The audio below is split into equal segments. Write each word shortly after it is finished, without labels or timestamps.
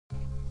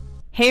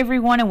Hey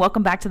everyone, and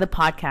welcome back to the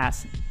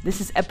podcast.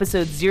 This is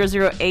episode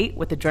 008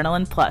 with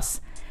Adrenaline Plus.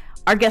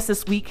 Our guest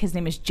this week, his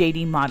name is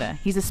JD Mata.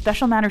 He's a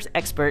special matters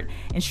expert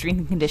in strength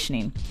and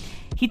conditioning.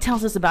 He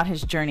tells us about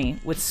his journey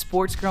with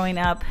sports growing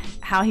up,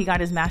 how he got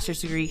his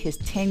master's degree, his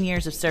 10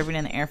 years of serving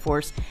in the Air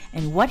Force,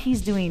 and what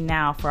he's doing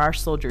now for our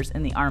soldiers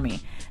in the Army.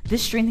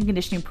 This strength and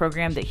conditioning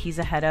program that he's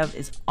ahead of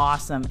is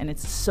awesome, and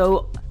it's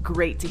so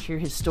great to hear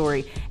his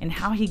story and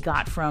how he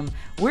got from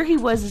where he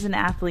was as an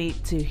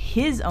athlete to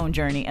his own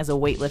journey as a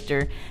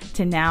weightlifter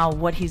to now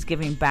what he's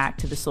giving back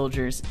to the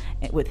soldiers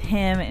with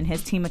him and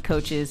his team of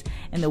coaches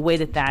and the way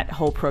that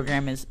whole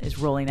program is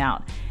rolling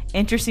out.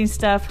 Interesting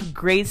stuff,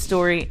 great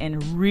story,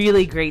 and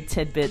really great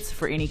tidbits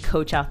for any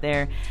coach out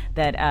there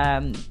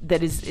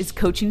that is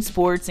coaching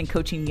sports and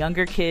coaching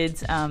younger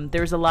kids.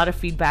 There's a lot of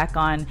feedback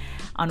on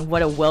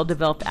what a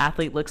well-developed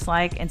athlete looks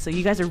like, and so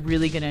you guys are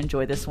really going to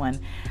enjoy this one.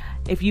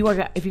 If you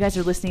guys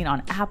are listening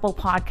on Apple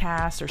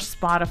Podcasts or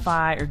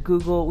Spotify or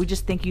Google, we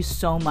just thank you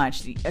so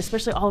much,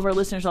 especially all of our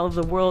listeners all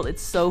over the world.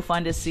 It's so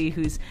fun to see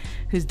who's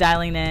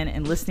dialing in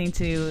and listening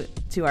to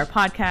our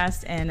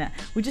podcast, and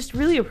we just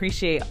really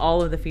appreciate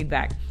all of the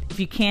feedback. If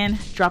you can,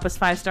 drop us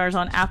 5 stars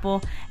on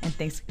Apple, and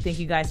thank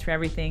you guys for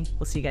everything.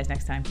 We'll see you guys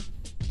next time.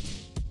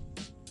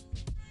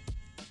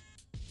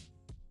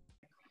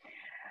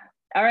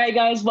 All right,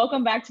 guys,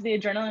 welcome back to the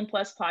Adrenaline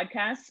Plus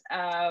podcast.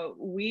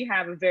 We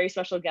have a very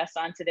special guest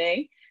on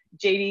today,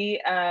 JD.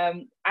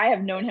 I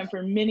have known him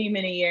for many,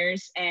 many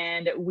years,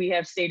 and we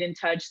have stayed in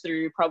touch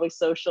through probably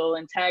social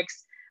and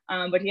text,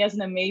 but he has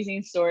an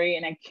amazing story,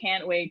 and I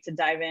can't wait to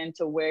dive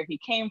into where he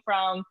came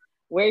from,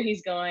 where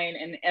he's going,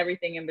 and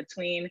everything in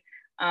between.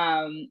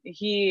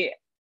 He,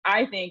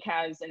 I think,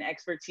 has an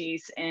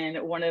expertise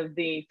in one of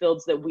the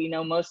fields that we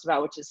know most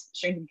about, which is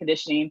strength and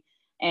conditioning.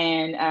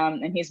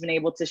 And he's been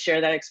able to share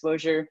that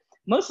exposure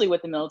mostly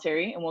with the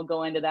military, and we'll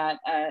go into that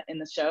in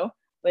the show.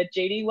 But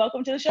JD,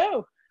 welcome to the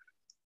show.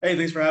 Hey,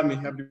 thanks for having me.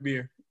 Happy to be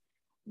here.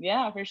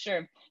 Yeah, for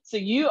sure. So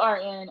you are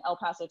in El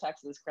Paso,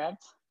 Texas,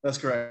 correct? That's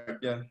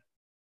correct. Yeah.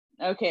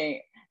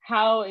 Okay.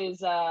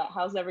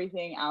 How's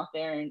everything out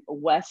there in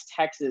West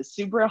Texas?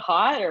 Super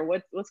hot, or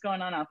what's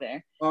going on out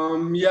there?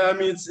 Yeah, I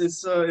mean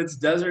it's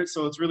desert,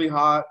 so it's really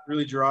hot,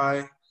 really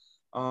dry.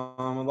 A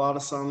lot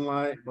of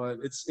sunlight, but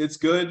it's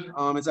good.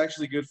 It's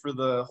actually good for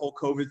the whole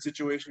COVID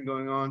situation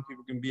going on.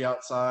 People can be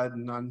outside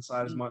and not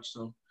inside as much.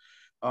 So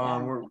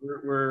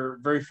we're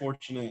very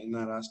fortunate in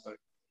that aspect.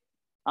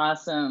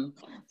 Awesome.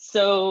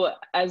 So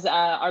as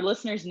our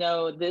listeners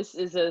know, this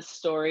is a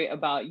story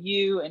about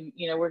you, and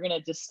we're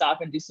gonna just stop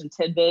and do some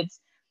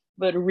tidbits.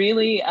 But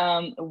really,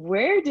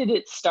 where did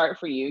it start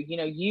for you?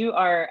 You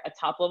are a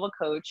top level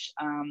coach.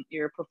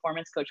 You're a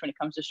performance coach when it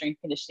comes to strength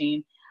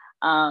conditioning.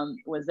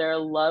 Was there a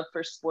love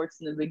for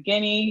sports in the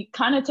beginning?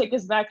 Kind of take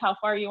us back how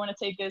far you want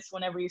to take us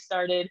whenever you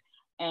started.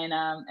 And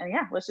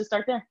yeah, let's just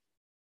start there.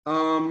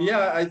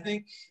 Yeah, I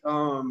think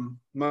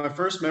my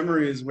first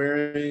memory is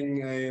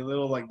wearing a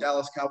little like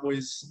Dallas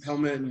Cowboys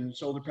helmet and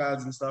shoulder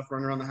pads and stuff,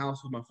 running around the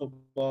house with my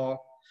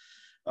football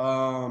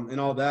and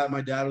all that.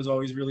 My dad was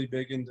always really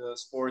big into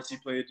sports. He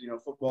played,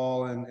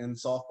 football and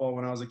softball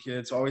when I was a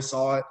kid, so I always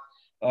saw it.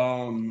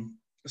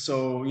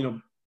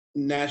 So,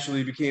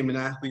 naturally became an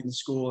athlete in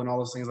school and all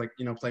those things, like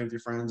play with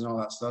your friends and all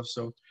that stuff.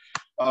 So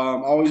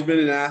always been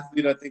an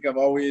athlete. I think I've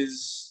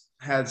always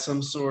had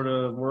some sort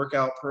of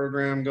workout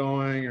program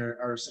going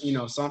or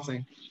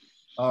something.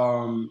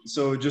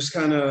 So just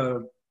kind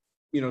of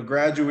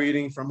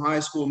graduating from high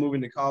school,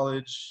 moving to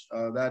college,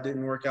 that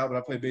didn't work out, but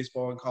I played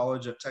baseball in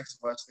college at Texas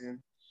Wesleyan.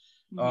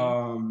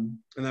 And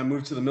then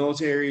moved to the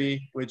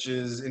military, which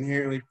is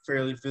inherently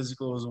fairly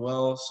physical as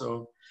well.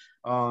 So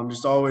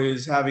just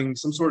always having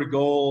some sort of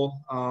goal,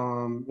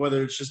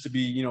 whether it's just to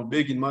be,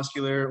 big and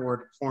muscular or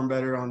to perform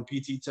better on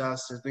PT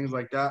tests or things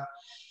like that.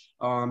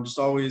 Just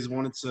always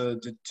wanted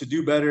to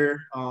do better.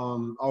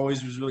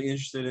 Always was really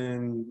interested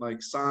in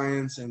like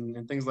science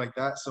and things like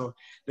that. So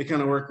they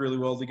kind of work really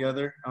well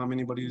together.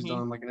 Anybody who's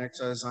done like an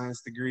exercise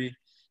science degree,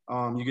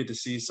 you get to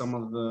see some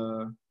of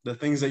the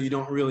things that you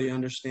don't really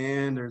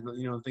understand, or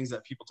the things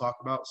that people talk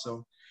about.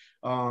 So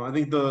I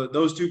think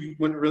those two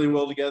went really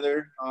well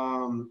together.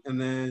 And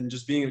then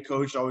just being a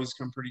coach always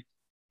comes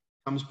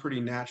pretty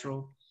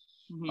natural.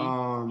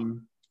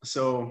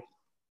 So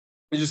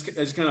I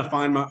just kind of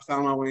found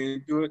my way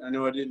into it. I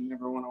know I didn't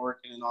ever want to work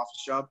in an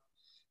office job,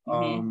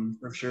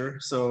 for sure.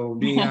 So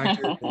being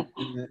active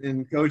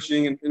and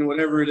coaching and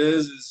whatever it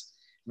is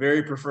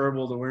very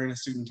preferable to wearing a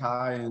suit and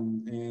tie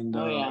and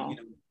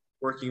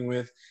working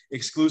with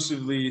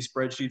exclusively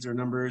spreadsheets or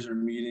numbers or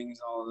meetings,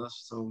 all of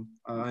this. So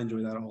I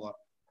enjoy that a whole lot.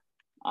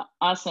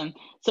 Awesome.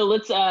 So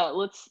let's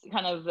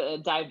kind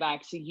of dive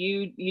back. So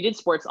you did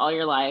sports all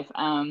your life.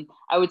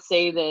 I would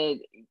say that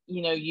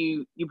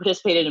you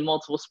participated in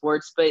multiple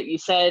sports, but you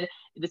said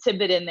the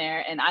tidbit in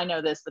there, and I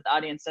know this, but the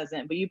audience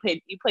doesn't. But you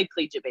played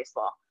collegiate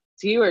baseball,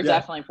 so you were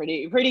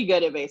definitely pretty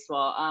good at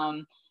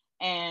baseball.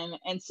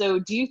 And so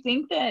do you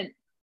think that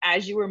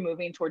as you were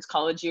moving towards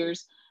college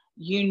years,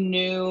 you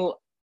knew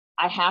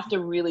I have to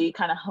really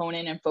kind of hone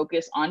in and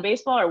focus on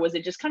baseball, or was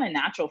it just kind of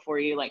natural for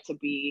you, like to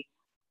be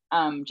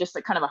just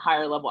like kind of a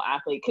higher level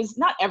athlete? Because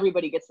not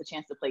everybody gets the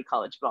chance to play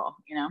college ball,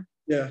 you know?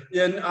 Yeah,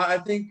 yeah. And I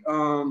think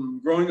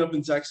growing up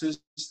in Texas,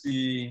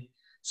 the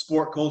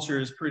sport culture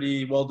is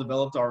pretty well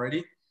developed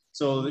already.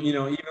 So,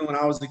 even when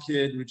I was a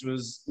kid, which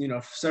was,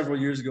 several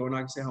years ago, I'm not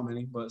gonna say how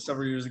many, but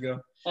several years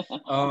ago,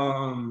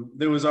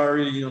 there was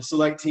already,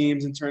 select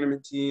teams and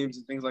tournament teams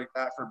and things like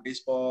that for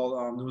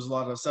baseball. There was a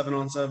lot of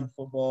 7-on-7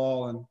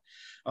 football,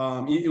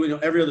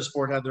 and every other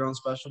sport had their own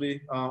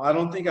specialty. I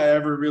don't think I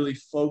ever really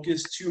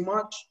focused too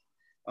much.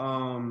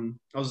 I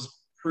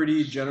was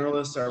pretty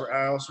generalist.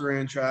 I also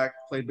ran track,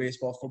 played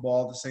baseball,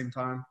 football at the same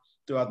time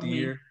throughout the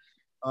year.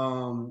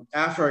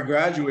 After I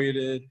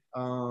graduated,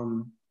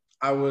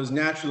 I was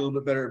naturally a little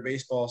bit better at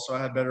baseball, so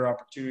I had better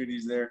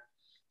opportunities there.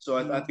 So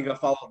I think I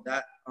followed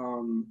that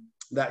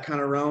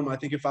kind of realm. I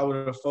think if I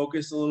would have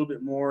focused a little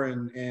bit more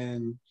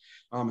and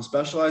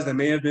specialized, I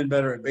may have been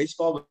better at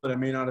baseball, but I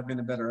may not have been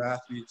a better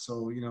athlete.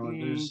 So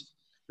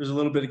there's a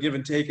little bit of give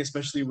and take,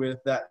 especially with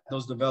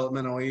those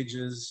developmental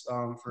ages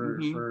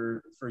for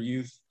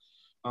youth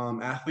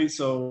athletes.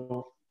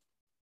 So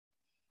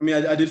I mean,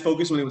 I did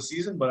focus when it was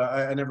season, but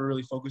I never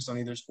really focused on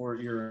either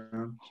sport year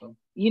round. So.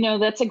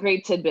 That's a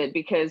great tidbit,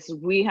 because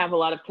we have a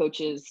lot of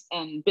coaches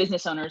and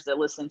business owners that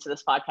listen to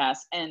this podcast.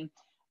 And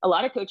a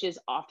lot of coaches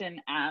often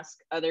ask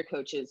other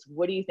coaches,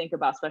 what do you think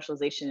about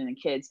specialization in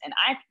kids? And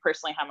I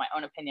personally have my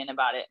own opinion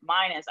about it.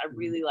 Mine is I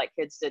really like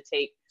kids to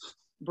take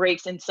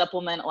breaks and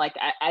supplement. Like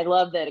I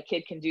love that a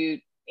kid can do,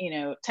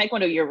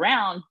 taekwondo year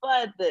round,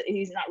 but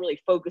he's not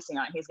really focusing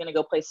on it. He's going to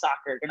go play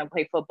soccer, going to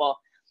play football.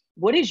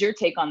 What is your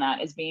take on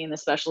that, as being the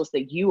specialist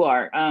that you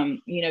are?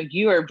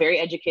 You are very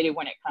educated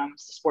when it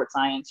comes to sports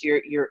science.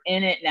 You're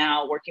in it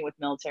now, working with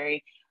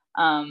military.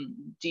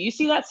 Do you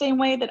see that same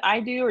way that I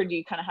do, or do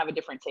you kind of have a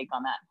different take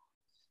on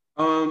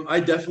that? I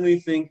definitely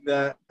think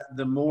that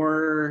the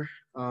more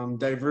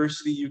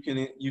diversity you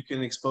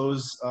can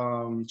expose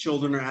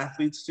children or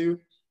athletes to,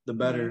 the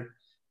better.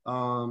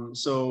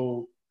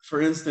 So,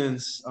 for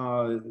instance,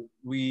 I've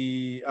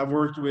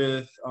worked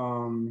with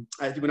when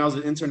I was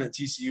an intern at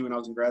TCU when I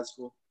was in grad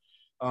school.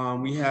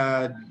 We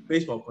had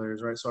baseball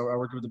players, right? So I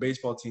worked with the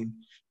baseball team.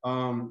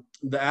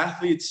 The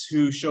athletes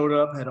who showed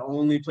up had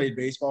only played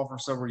baseball for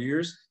several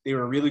years. They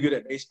were really good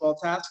at baseball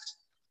tasks,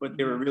 but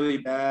they were really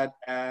bad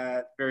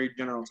at very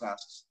general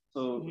tasks.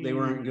 So they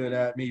weren't good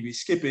at maybe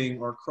skipping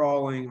or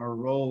crawling or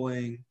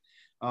rolling,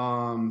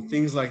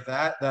 things like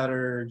that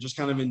are just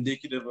kind of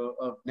indicative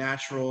of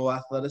natural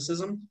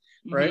athleticism,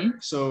 right?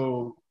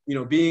 So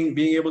being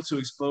able to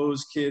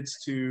expose kids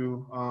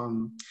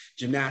to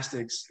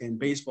gymnastics and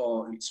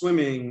baseball and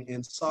swimming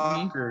and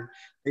soccer,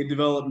 they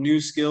develop new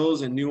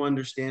skills and new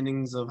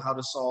understandings of how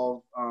to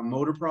solve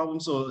motor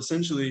problems. So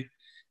essentially,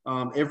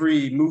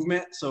 every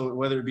movement, so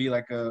whether it be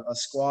like a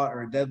squat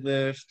or a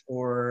deadlift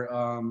or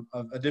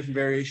a different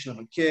variation of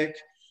a kick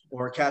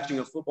or catching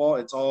a football,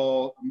 it's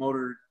all a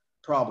motor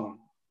problem.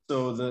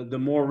 So the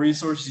more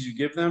resources you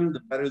give them, the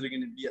better they're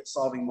going to be at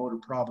solving motor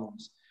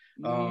problems.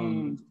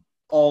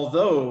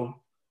 Although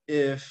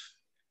if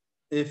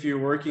you're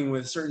working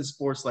with certain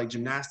sports like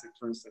gymnastics,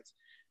 for instance,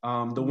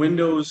 the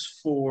windows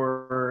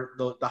for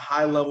the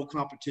high level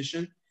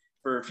competition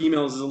for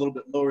females is a little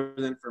bit lower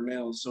than for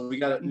males. So we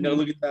gotta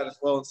look at that as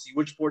well and see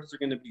which sports they're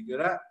going to be good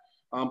at.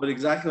 But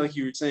exactly like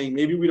you were saying,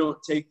 maybe we don't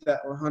take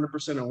that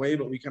 100% away,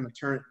 but we kind of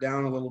turn it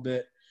down a little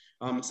bit.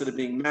 Instead of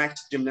being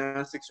max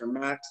gymnastics or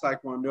max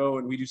taekwondo,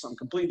 and we do something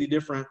completely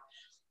different,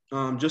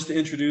 just to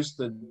introduce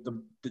the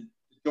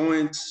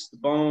joints, the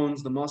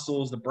bones, the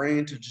muscles, the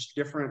brain to just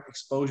different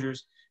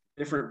exposures,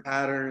 different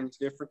patterns,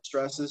 different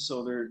stresses.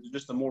 So they're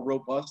just a more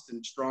robust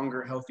and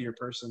stronger, healthier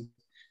person.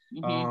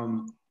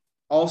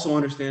 Also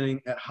understanding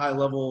at high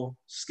level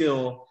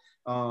skill,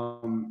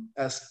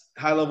 as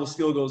high level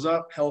skill goes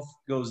up, health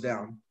goes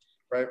down,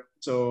 right?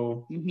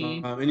 So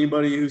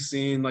anybody who's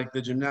seen like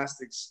the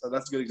gymnastics,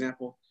 that's a good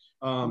example.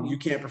 You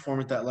can't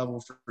perform at that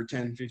level for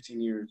 10, 15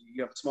 years.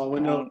 You have a small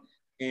window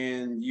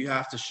and you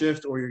have to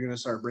shift or you're going to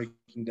start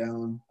breaking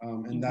down.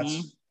 And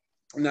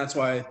that's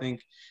why I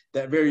think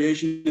that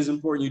variation is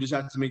important. You just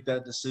have to make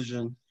that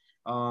decision,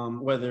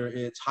 whether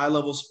it's high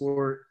level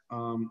sport,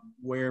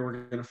 where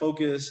we're going to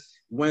focus,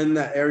 when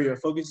that area of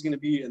focus is going to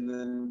be, and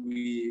then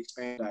we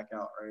expand back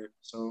out, right?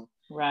 So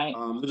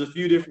there's a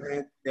few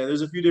different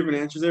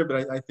answers there,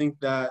 but I think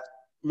that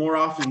more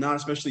often than not,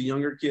 especially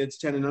younger kids,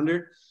 10 and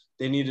under,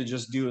 they need to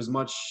just do as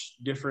much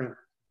different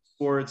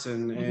sports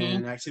and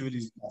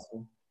activities as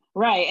possible.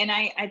 Right. And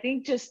I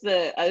think just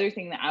the other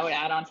thing that I would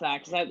add on to that,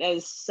 because that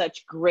is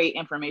such great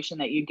information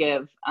that you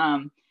give,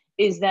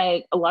 is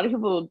that a lot of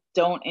people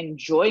don't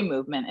enjoy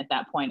movement at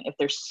that point if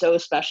they're so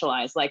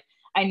specialized. Like,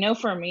 I know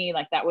for me,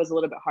 like that was a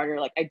little bit harder.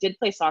 Like I did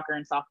play soccer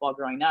and softball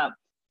growing up,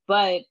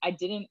 but I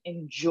didn't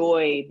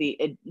enjoy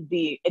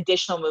the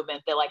additional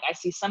movement that, like, I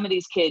see some of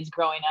these kids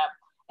growing up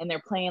and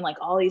they're playing like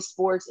all these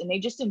sports and they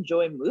just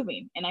enjoy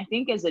moving. And I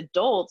think as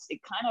adults, it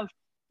kind of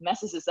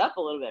messes us up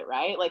a little bit,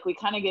 right? Like we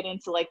kind of get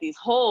into like these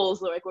holes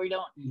like where we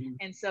don't.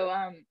 And so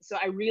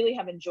I really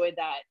have enjoyed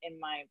that in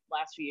my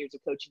last few years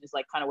of coaching, is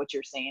like kind of what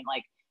you're saying,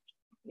 like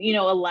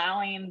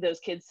allowing those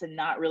kids to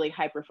not really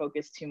hyper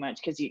focus too much,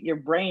 because your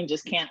brain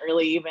just can't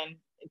really even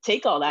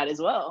take all that as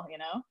well,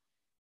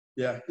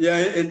 Yeah,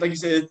 yeah, like you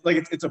say,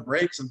 it's a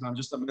break sometimes,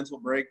 just a mental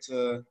break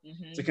to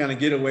kind of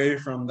get away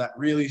from that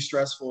really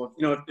stressful.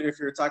 If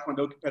you're a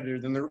Taekwondo competitor,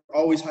 then they're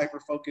always hyper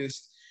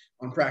focused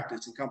on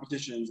practice and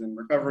competitions and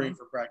recovering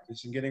for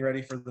practice and getting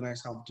ready for the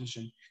next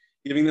competition.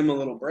 Giving them a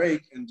little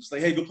break and just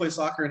like, hey, go play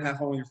soccer and have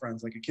fun with your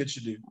friends, like a kid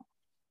should do.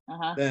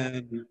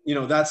 Then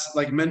that's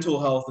like mental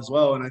health as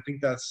well, and I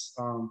think that's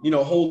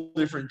a whole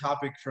different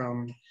topic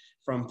from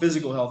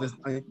physical health.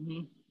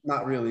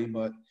 Not really,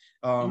 but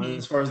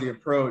as far as the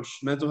approach,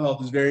 mental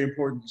health is very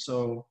important.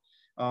 So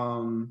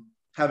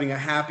having a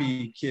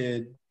happy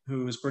kid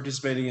who is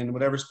participating in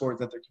whatever sport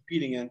that they're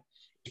competing in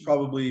is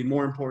probably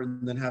more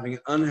important than having an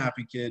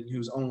unhappy kid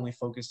who's only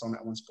focused on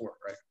that one sport,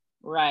 right?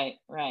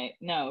 Right.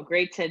 No,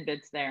 great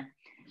tidbits there.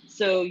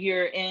 So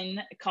you're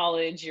in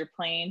college, you're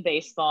playing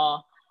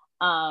baseball.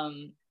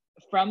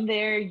 From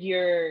there,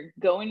 you're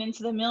going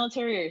into the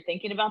military, or you're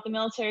thinking about the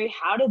military.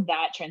 How did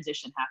that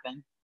transition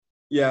happen?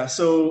 Yeah,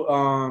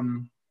 so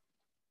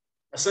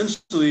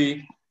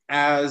essentially,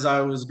 as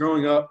I was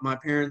growing up, my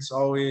parents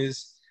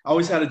always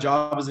had a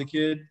job as a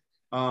kid.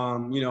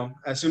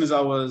 As soon as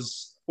I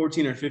was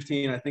 14 or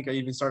 15, I think I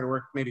even started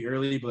work maybe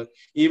early, but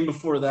even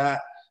before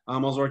that, I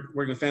was working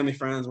with family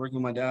friends, working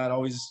with my dad,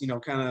 always,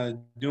 kind of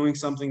doing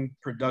something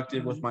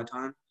productive with my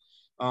time.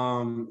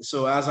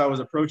 So as I was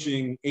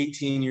approaching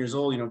 18 years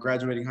old,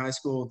 graduating high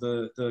school,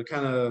 the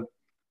kind of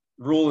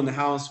rule in the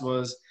house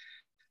was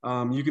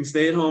you can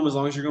stay at home as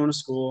long as you're going to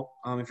school.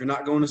 If you're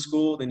not going to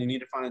school, then you need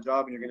to find a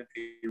job and you're going to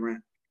pay your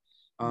rent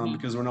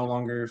because we're no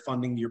longer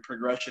funding your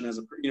progression as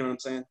you know what I'm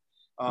saying?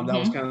 That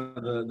was kind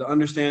of the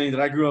understanding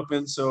that I grew up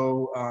in.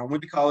 So I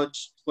went to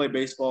college to play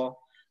baseball.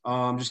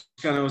 Just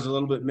kind of was a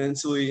little bit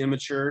mentally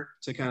immature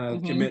to kind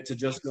of commit to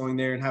just going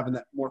there and having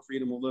that more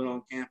freedom of living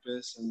on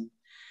campus and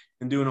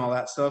doing all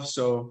that stuff.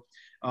 So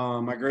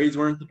my grades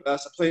weren't the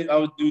best. I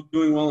was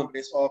doing well in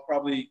baseball.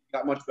 Probably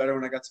got much better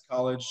when I got to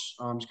college.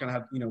 Just kind of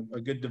had,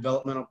 a good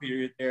developmental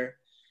period there.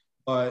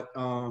 But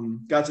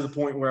got to the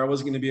point where I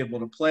wasn't going to be able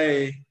to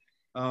play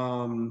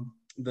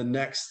the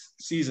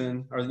next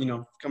season, or,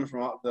 coming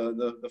from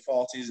the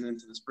fall season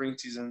into the spring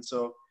season.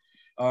 So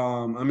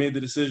I made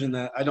the decision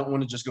that I don't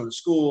want to just go to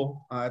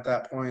school at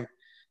that point.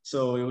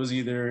 So it was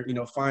either,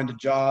 find a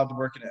job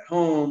working at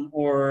home,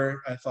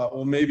 or I thought,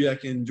 well, maybe I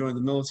can join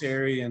the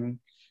military and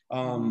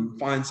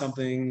find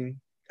something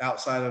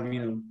outside of,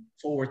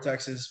 Fort Worth,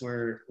 Texas,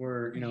 where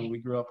we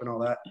grew up and all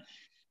that.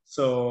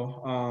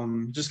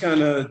 So just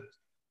kind of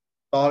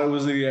thought it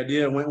was a good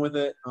idea, went with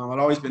it. I'd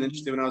always been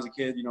interested when I was a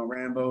kid,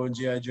 Rambo and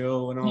G.I.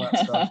 Joe and all that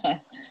stuff.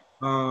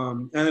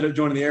 Ended up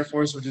joining the Air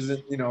Force, which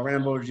isn't,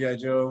 Rambo or G.I.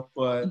 Joe,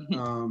 but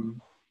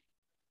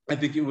I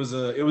think it was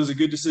a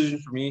good decision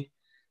for me.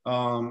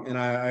 And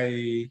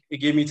it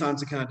gave me time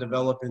to kind of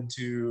develop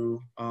into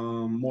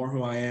more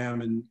who I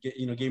am, and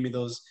gave me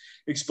those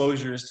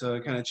exposures to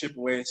kind of chip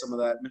away at some of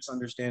that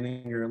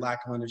misunderstanding or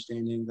lack of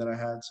understanding that I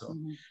had. So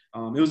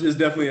it was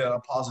definitely a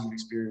positive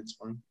experience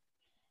for me.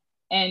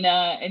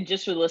 And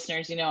just for the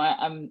listeners,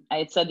 I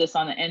had said this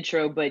on the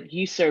intro, but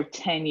you served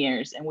 10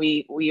 years, and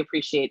we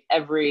appreciate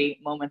every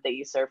moment that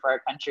you serve for our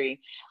country.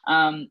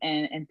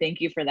 And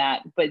thank you for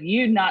that. But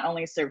you not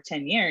only served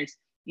 10 years,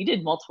 you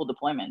did multiple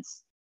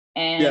deployments.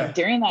 And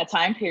during that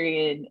time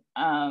period,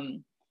 I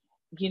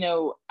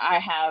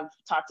have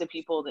talked to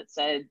people that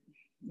said,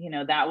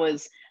 that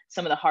was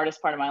some of the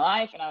hardest part of my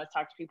life. And I was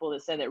talking to people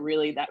that said that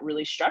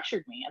really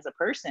structured me as a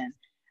person.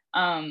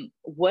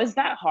 Was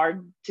that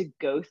hard to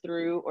go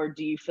through, or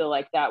do you feel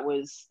like that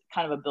was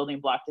kind of a building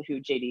block to who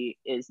JD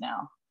is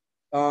now?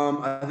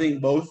 I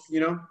think both,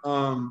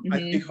 I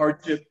think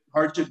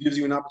hardship gives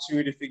you an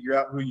opportunity to figure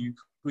out who you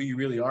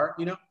really are,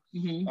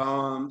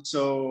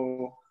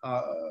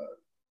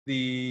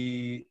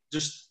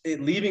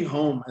 leaving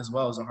home as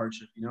well as a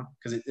hardship,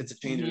 because it's a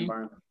change of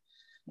environment.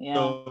 Yeah.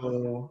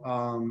 So,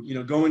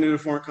 going to a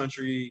foreign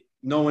country,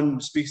 no one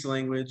speaks the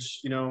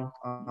language,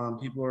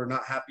 people are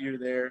not happy you're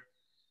there.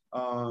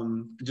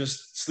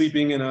 Just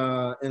sleeping in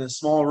a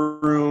small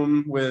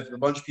room with a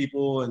bunch of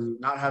people and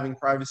not having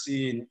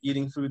privacy, and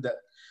eating food that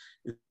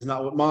is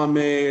not what mom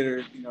made,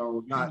 or,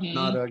 not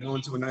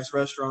going to a nice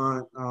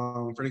restaurant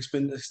for an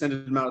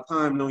extended amount of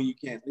time, knowing you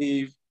can't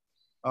leave.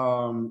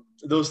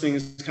 Those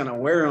things kind of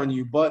wear on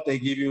you, but they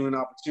give you an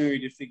opportunity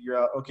to figure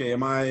out, okay,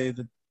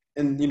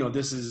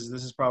 this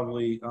is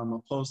probably a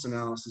post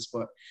analysis,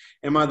 but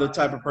am I the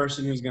type of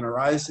person who's going to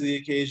rise to the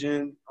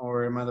occasion,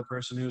 or am I the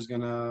person who's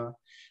going to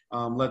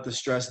let the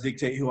stress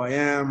dictate who I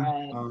am,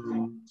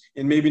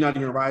 and maybe not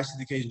even rise to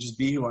the occasion, just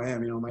be who I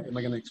am. Am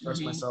I going to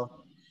express myself?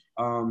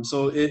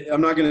 So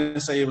I'm not going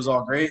to say it was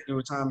all great. There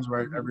were times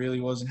where I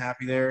really wasn't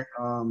happy there.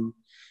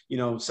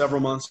 Several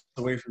months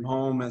away from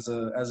home as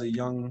a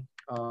young,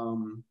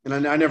 and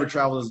I never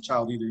traveled as a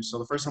child either. So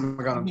the first time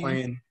I got on a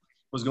plane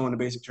was going to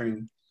basic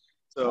training.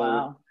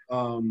 So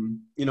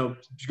you know,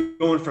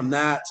 going from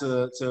that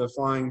to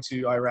flying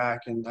to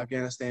Iraq and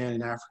Afghanistan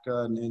and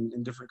Africa and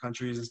in different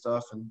countries and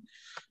stuff. And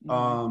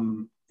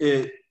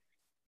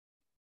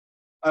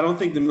I don't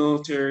think the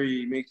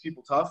military makes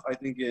people tough. I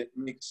think it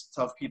makes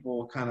tough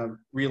people kind of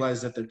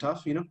realize that they're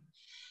tough, you know.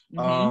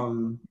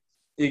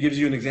 It gives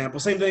you an example.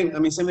 Same thing. I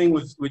mean, same thing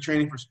with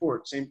training for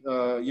sport. Same,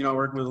 you know, I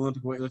work with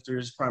Olympic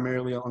weightlifters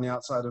primarily on the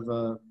outside of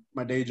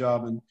my day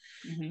job, and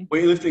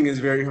weightlifting is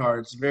very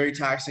hard. It's a very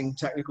taxing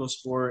technical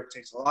sport. It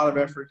takes a lot of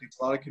effort, takes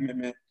a lot of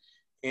commitment.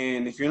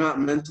 And if you're not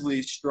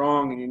mentally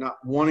strong and you're not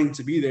wanting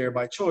to be there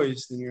by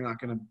choice, then you're not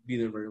going to be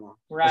there very long.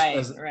 Right,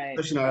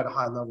 especially not at a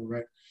high level,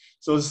 right?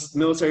 So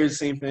military is the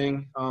same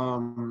thing.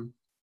 And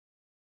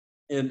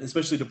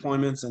especially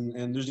deployments,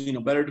 and there's, you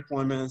know, better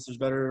deployments, there's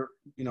better,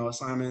 you know,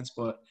 assignments,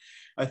 but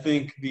I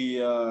think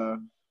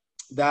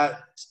that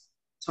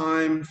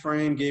time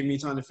frame gave me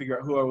time to figure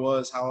out who I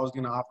was, how I was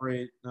going to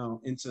operate, you know,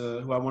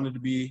 into who I wanted to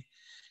be,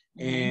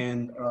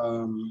 and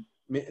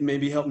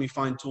maybe help me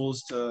find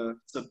tools to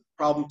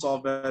problem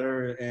solve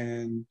better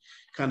and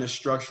kind of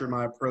structure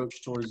my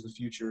approach towards the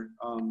future.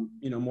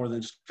 You know, more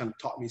than just kind of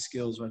taught me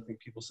skills, what I think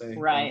people say.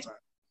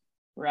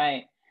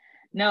 Right.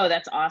 No,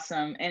 that's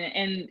awesome.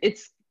 And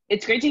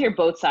it's great to hear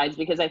both sides,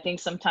 because I think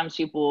sometimes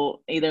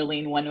people either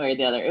lean one way or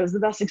the other. It was the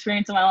best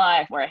experience of my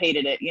life, or I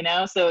hated it, you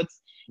know? So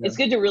it's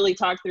good to really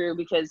talk through,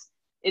 because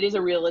it is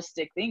a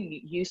realistic thing.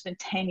 You spent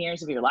 10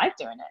 years of your life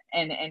doing it,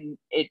 and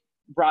it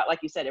brought,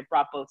 like you said, it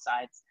brought both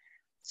sides.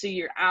 So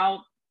you're out,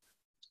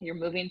 you're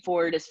moving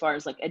forward as far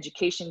as like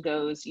education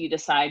goes. You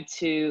decide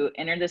to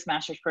enter this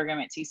master's program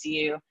at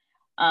TCU.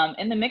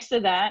 In the mix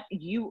of that,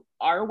 you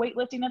are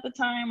weightlifting at the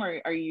time, or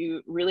are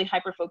you really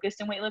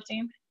hyper-focused in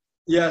weightlifting?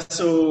 Yeah,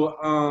 so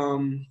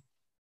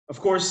of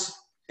course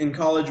in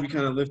college we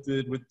kind of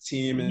lifted with the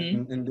team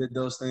and did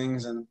those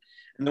things, and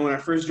then when I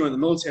first joined the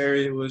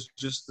military, it was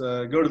just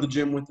go to the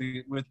gym with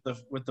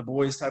the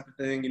boys type of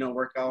thing, you know,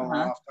 work out on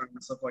my off time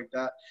and stuff like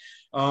that.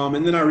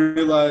 And then I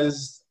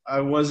realized I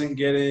wasn't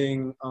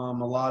getting a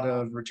lot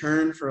of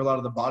return for a lot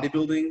of the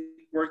bodybuilding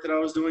work that I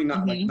was doing,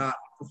 not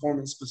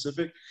performance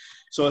specific.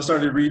 So I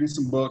started reading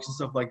some books and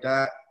stuff like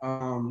that.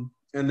 And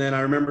then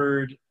I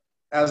remembered,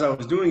 as I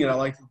was doing it, I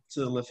liked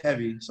to lift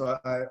heavy. So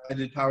I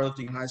did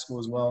powerlifting in high school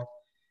as well.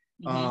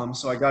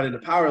 So I got into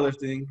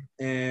powerlifting,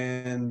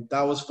 and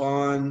that was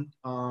fun.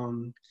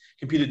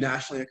 Competed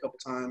nationally a couple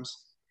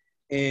times,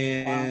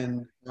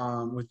 and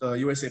with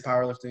USA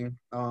Powerlifting,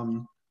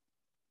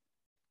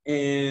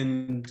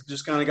 and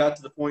just kind of got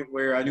to the point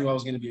where I knew I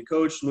was going to be a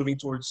coach, moving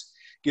towards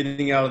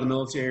getting out of the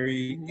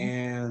military,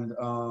 and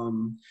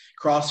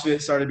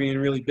CrossFit started being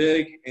really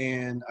big,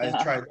 and I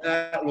tried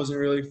that. It wasn't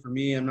really for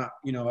me. I'm not,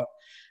 you know,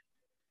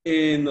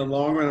 in the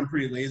long run, I'm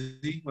pretty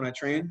lazy when I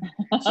train.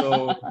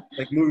 So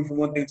like moving from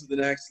one thing to the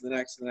next, to the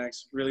next, to the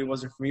next really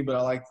wasn't for me, but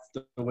I liked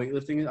the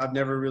weightlifting. I've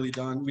never really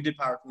done, we did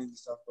power cleans and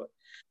stuff, but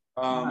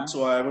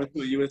so I went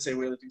to a USA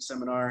weightlifting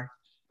seminar,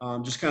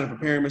 just kind of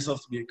preparing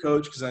myself to be a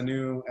coach, because I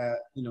knew at,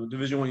 you know,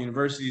 Division I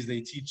universities, they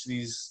teach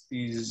these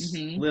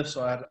lifts,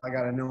 so I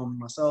got to know them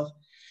myself.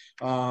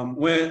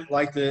 Went,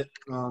 liked it,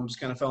 just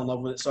kind of fell in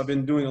love with it. So I've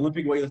been doing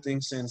Olympic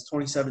weightlifting since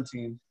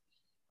 2017.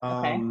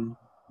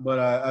 But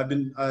I've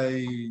been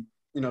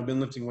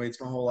lifting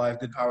weights my whole life.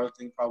 Did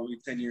powerlifting probably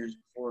 10 years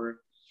before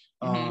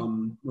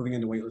moving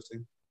into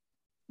weightlifting.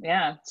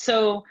 Yeah.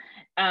 So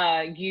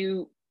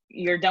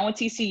you're done with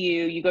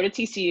TCU. You go to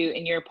TCU,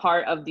 and you're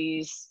part of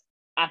these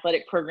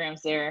athletic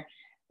programs there,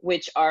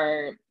 which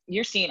are,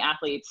 you're seeing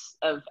athletes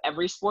of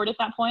every sport at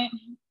that point?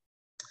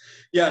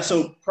 Yeah.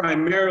 So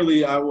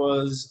primarily I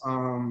was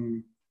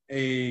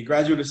a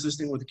graduate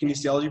assistant with the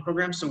kinesiology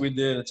program. So we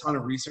did a ton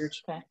of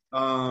research.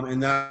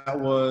 And that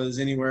was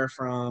anywhere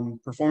from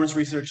performance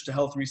research to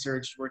health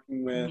research,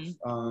 working with,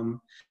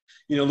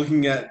 you know,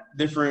 looking at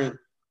different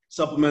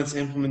supplements,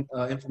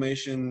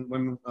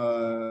 inflammation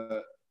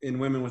in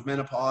women with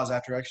menopause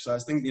after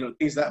exercise,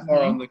 things that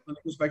far on the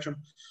clinical spectrum,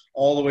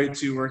 all the way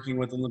to working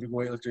with Olympic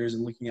weightlifters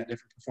and looking at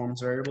different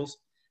performance variables.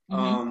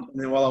 And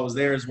then while I was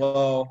there as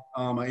well,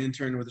 I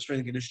interned with a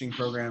strength and conditioning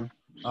program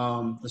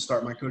to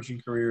start my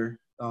coaching career.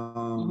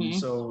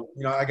 So,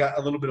 you know, I got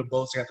a little bit of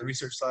both. So I got the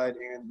research side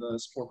and the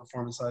sport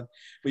performance side.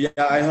 But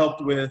yeah, I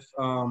helped with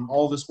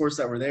all the sports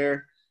that were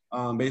there,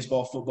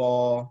 baseball,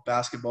 football,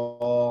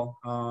 basketball,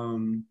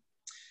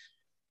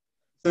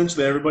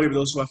 essentially everybody, but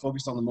those who I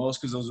focused on the most,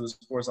 because those are the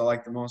sports I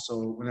like the most.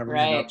 So whenever we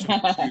end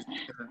up,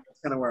 that's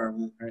kind of where I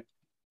went, right?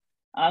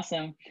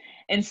 Awesome.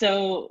 And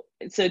so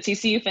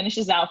TCU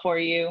finishes out for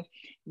you.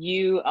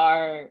 You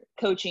are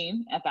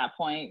coaching at that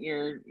point.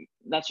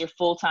 That's your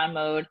full-time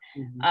mode.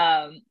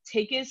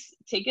 Take us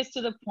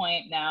to the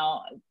point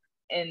now,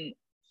 and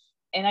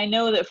I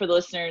know that for the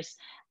listeners,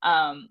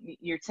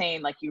 you're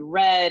saying like you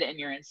read and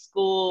you're in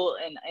school,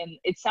 and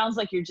it sounds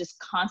like you're just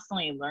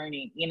constantly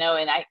learning, you know,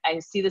 and I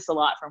see this a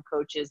lot from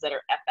coaches that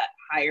are at that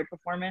higher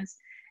performance.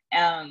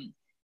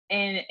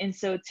 And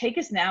so take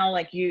us now,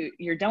 like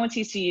you're done with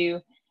TCU.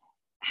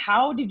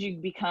 How did you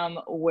become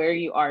where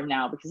you are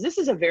now? Because this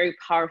is a very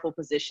powerful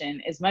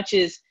position. As much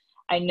as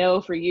I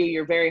know for you,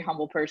 you're a very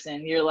humble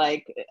person. You're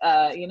like,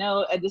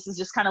 this is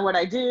just kind of what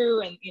I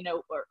do, and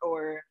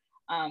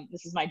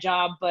this is my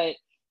job. But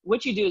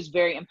what you do is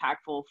very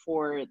impactful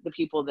for the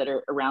people that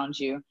are around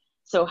you.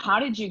 So how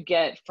did you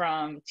get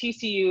from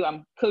TCU,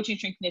 I'm coaching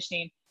strength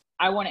conditioning,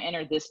 I want to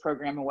enter this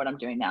program and what I'm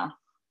doing now?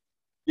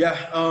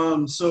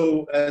 Yeah.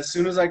 So as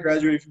soon as I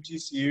graduated from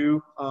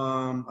TCU,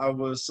 I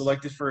was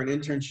selected for an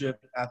internship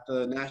at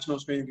the National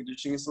Strength and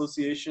Conditioning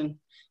Association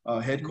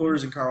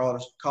headquarters in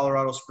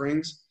Colorado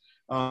Springs,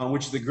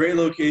 which is a great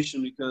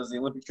location because the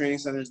Olympic Training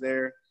Center is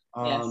there,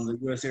 Yes. the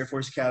U.S. Air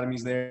Force Academy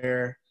is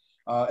there,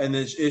 and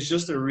it's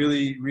just a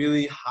really,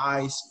 really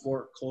high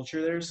sport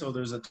culture there. So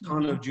there's a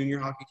ton of junior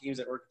hockey teams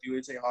that work with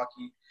USA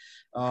Hockey.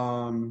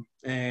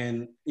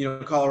 And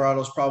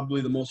Colorado is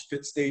probably the most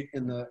fit state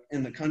in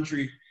the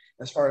country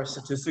as far as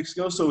statistics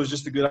go. So it was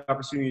just a good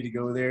opportunity to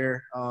go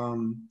there.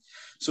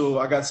 So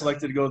I got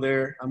selected to go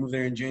there. I moved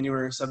there in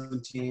January of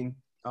 17.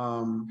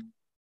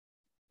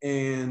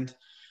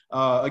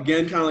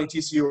 Again, kind of like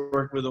TCU,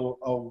 worked with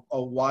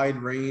a wide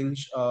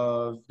range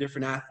of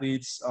different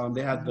athletes.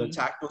 They had the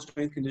tactical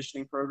strength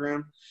conditioning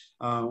program,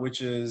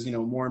 which is,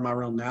 more in my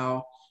realm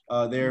now.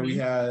 There we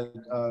had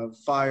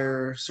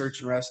fire,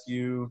 search and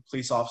rescue,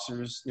 police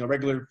officers,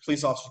 regular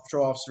police officers,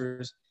 patrol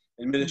officers,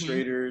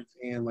 administrators,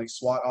 and like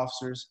SWAT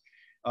officers,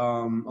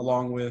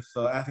 along with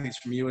athletes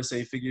from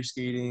USA figure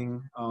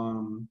skating,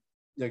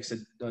 like I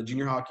said,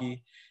 junior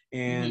hockey,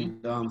 and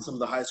some of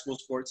the high school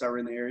sports that were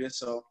in the area.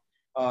 So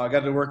I got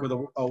to work with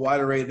a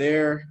wide array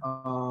there.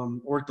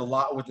 Worked a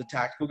lot with the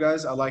tactical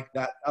guys. I like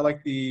that. I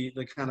like the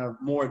kind of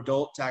more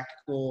adult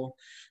tactical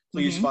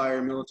police,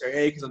 fire,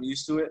 military, because I'm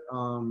used to it.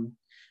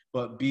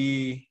 But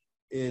B,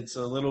 it's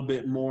a little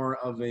bit more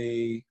of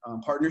a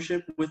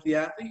partnership with the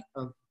athlete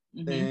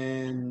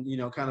than,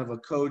 kind of a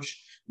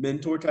coach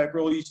mentor type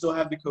role. You still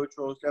have the coach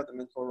role, you still have the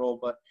mentor role,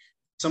 but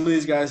some of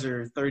these guys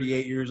are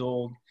 38 years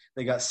old.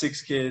 They got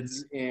 6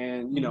 kids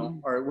and,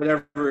 or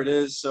whatever it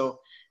is. So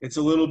it's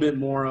a little bit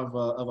more of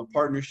a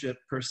partnership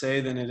per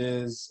se than it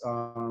is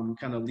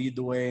kind of lead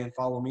the way and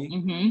follow me.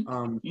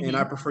 And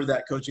I prefer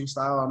that coaching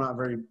style. I'm not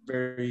very,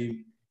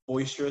 very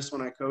boisterous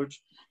when I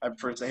coach. I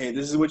prefer to say, hey,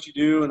 this is what you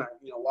do, and I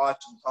watch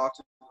and talk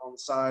to them on the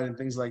side and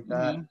things like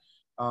that.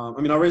 I'll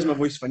raise my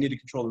voice if I need to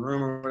control the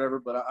room or whatever,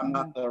 but I'm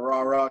not the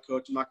rah-rah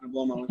coach. I'm not going to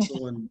blow my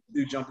whistle and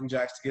do jumping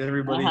jacks to get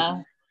everybody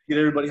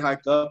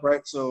hyped up,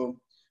 right? So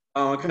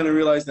I kind of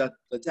realized that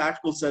the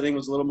tactical setting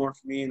was a little more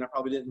for me, and I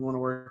probably didn't want to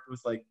work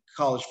with like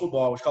college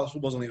football, which college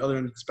football is on the other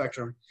end of the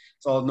spectrum.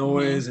 It's all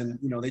noise, and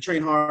they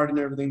train hard and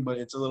everything, but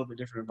it's a little bit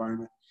different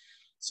environment.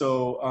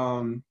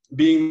 So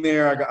being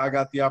there, I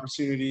got the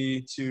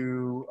opportunity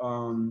to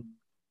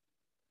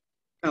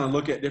kind of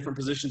look at different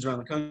positions around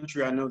the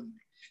country. I know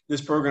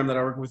this program that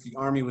I work with, the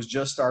Army, was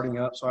just starting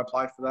up, so I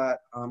applied for that.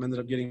 Ended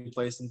up getting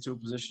placed into a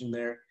position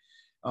there.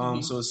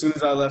 So as soon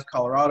as I left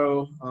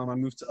Colorado, I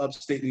moved to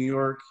upstate New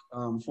York,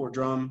 Fort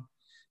Drum,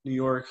 New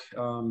York,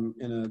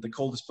 in the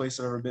coldest place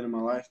I've ever been in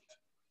my life.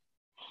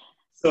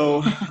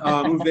 So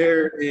I moved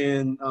there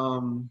in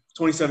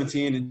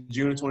 2017, in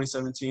June of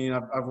 2017.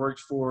 I've worked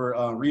for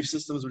Reef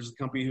Systems, which is the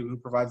company who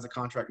provides the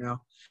contract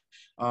now.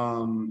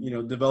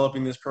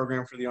 Developing this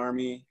program for the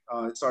Army.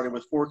 It started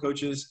with 4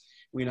 coaches.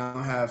 We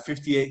now have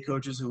 58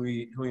 coaches who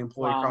we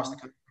employ across the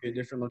country at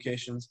different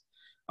locations.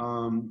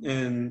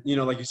 And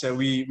like you said,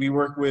 we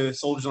work with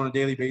soldiers on a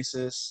daily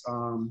basis,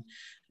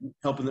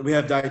 helping them. We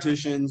have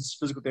dietitians,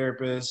 physical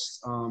therapists,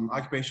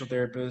 occupational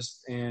therapists,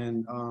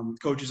 and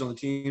coaches on the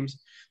teams.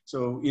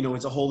 So,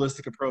 it's a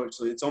holistic approach.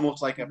 So it's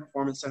almost like a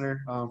performance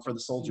center for the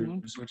soldiers,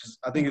 which is,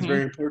 I think it's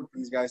very important for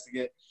these guys to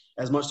get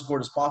as much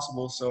support as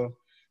possible. So,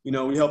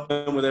 we help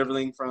them with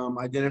everything from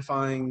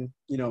identifying,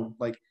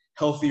 like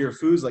healthier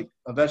foods, like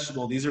a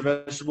vegetable. These are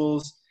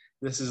vegetables.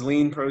 This is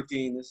lean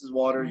protein. This is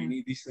water. You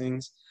need these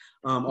things.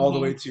 All the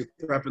way to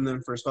prepping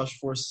them for special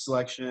forces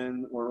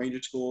selection or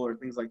ranger school or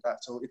things like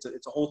that. So it's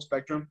a whole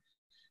spectrum.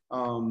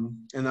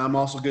 And I'm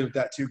also good at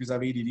that too because I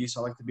have ADD,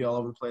 so I like to be all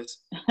over the place.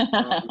 So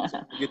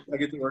I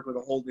get to work with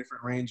a whole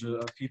different range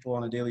of people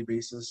on a daily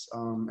basis.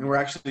 And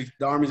the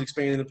Army's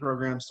expanding the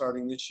program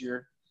starting this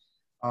year.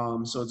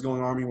 So it's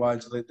going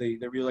Army-wide, so they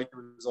really like the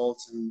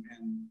results, and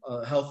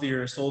a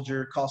healthier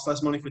soldier costs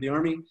less money for the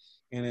Army,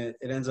 and it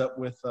ends up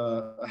with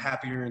a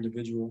happier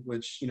individual,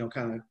 which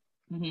kind of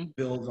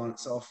builds on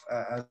itself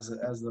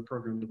as the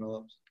program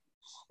develops.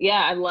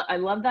 Yeah, I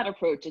love that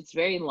approach. It's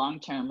very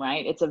long term,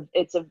 right? It's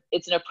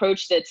an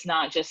approach that's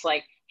not just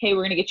like, hey,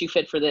 we're going to get you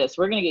fit for this.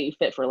 We're going to get you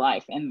fit for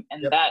life, and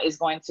that is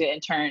going to in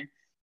turn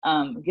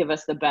give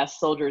us the best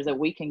soldiers that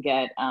we can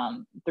get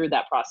through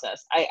that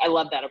process. I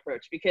love that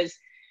approach because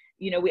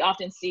we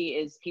often see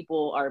is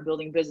people are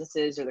building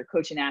businesses or they're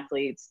coaching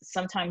athletes.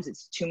 Sometimes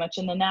it's too much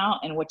in the now,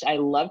 in which I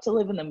love to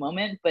live in the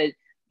moment, but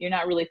you're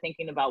not really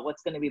thinking about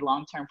what's going to be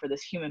long-term for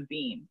this human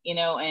being,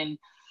 and,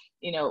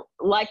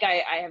 like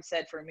I have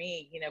said for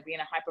me, being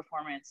a high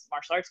performance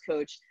martial arts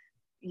coach,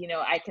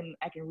 I can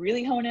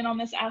really hone in on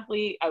this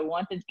athlete. I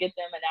want to get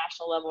them a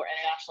national level or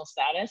international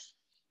status.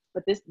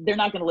 but they're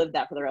not going to live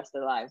that for the rest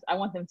of their lives. I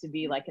want them to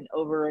be like an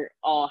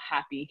overall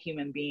happy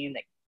human being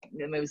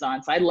that moves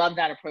on. So I love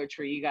that approach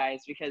for you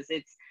guys, because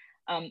it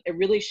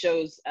really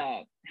shows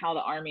how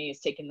the Army is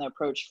taking the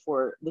approach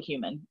for the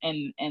human,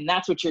 and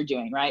that's what you're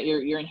doing, right?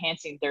 You're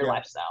enhancing their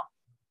lifestyle.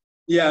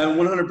 Yeah,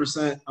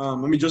 100%. I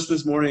mean, just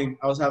this morning,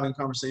 I was having a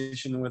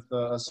conversation with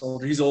a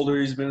soldier. He's older.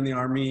 He's been in the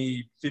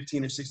Army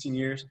 15 or 16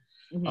 years.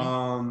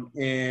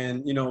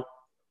 And, you know,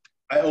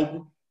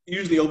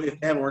 usually, if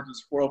they haven't worked with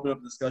us before, open up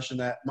a discussion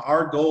that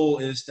our goal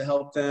is to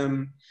help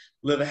them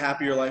live a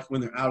happier life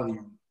when they're out of the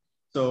Army.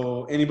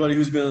 So anybody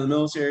who's been in the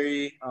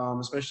military,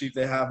 especially if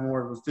they have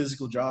more of a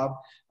physical job,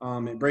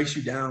 it breaks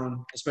you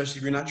down, especially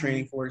if you're not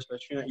training for it,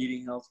 especially if you're not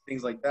eating health,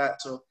 things like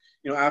that. So,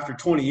 you know, after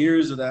 20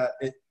 years of that,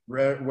 it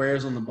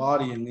wears on the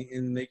body,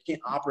 and they can't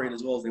operate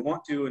as well as they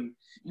want to. And,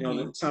 you know,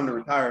 it's time to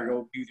retire,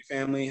 go be with your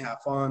family, have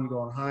fun, go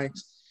on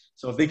hikes.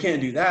 So if they can't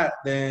do that,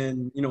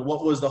 then, you know,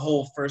 what was the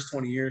whole first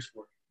 20 years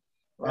for?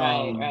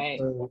 Right.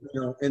 So,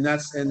 you know, and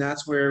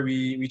that's where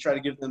we try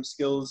to give them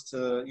skills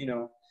to, you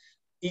know,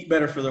 eat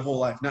better for their whole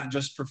life, not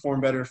just perform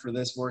better for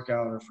this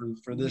workout or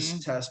for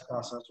this test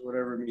process or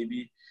whatever it may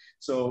be.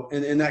 So,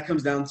 and that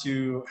comes down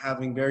to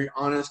having very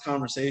honest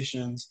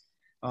conversations.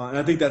 And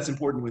I think that's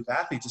important with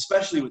athletes,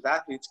 especially with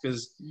athletes,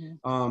 because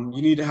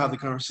you need to have the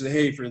conversation.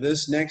 Hey, for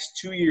this next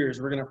 2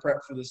 years, we're going to prep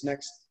for this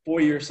next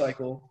 4-year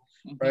cycle,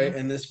 right?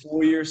 And this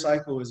 4-year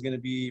cycle is going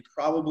to be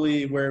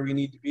probably where we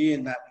need to be,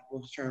 and that will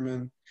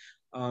determine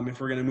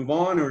if we're going to move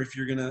on or if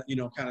you're going to, you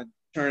know, kind of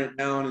turn it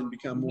down and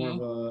become more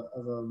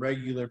of a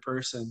regular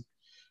person.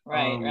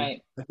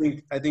 Right.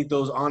 I think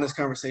those honest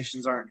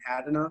conversations aren't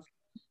had enough.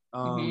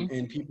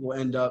 And people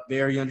end up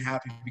very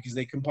unhappy because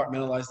they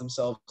compartmentalize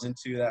themselves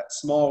into that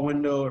small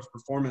window of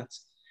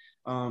performance.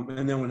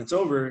 And then when it's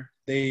over,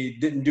 they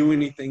didn't do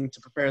anything to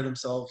prepare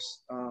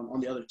themselves on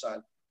the other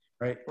side.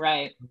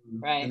 Right.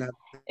 And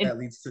that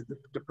leads to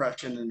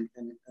depression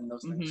and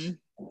those things.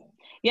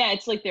 Yeah,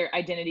 it's like their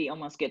identity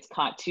almost gets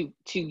caught too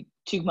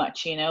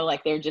much, you know,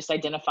 like they're just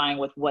identifying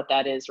with what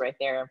that is right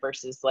there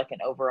versus like an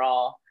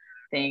overall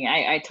thing.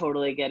 I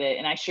totally get it.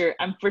 And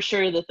I'm for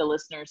sure that the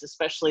listeners,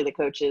 especially the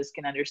coaches,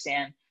 can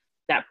understand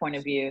that point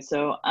of view.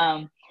 So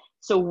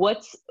so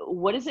what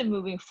is it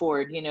moving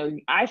forward? You know,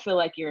 I feel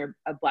like you're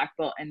a black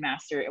belt and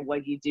master at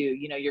what you do.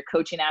 You know, you're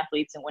coaching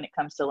athletes, and when it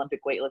comes to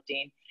Olympic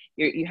weightlifting,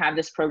 you have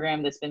this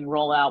program that's been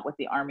rolled out with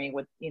the Army,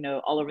 with, you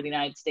know, all over the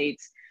United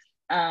States.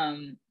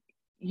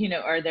 You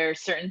know, are there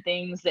certain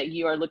things that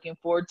you are looking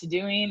forward to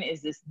doing?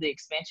 Is this the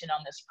expansion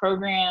on this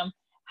program?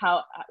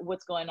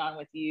 What's going on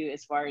with you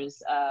as far as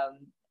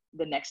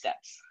the next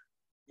steps?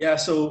 Yeah.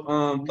 So,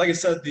 like I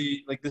said,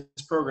 this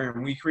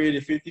program, we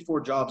created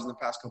 54 jobs in the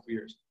past couple of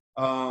years.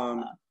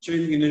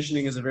 Strength and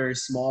conditioning is a very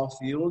small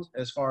field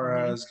as far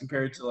as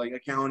compared to like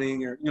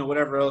accounting or, you know,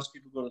 whatever else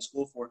people go to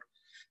school for.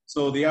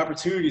 So the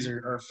opportunities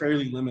are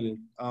fairly limited.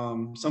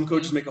 Some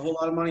coaches make a whole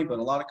lot of money, but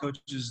a lot of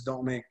coaches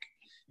don't make,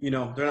 you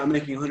know, they're not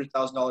making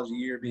 $100,000 a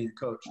year being a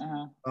coach.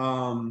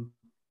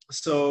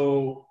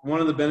 So one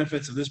of the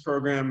benefits of this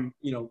program,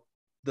 you know,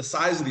 the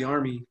size of the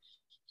Army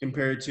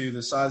compared to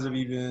the size of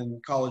even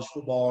college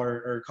football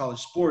or college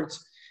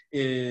sports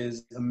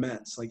is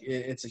immense. Like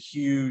it's a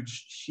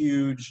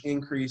huge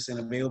increase in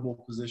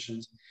available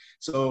positions.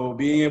 So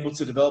being able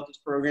to develop this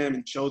program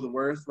and show the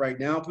worth right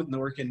now, putting the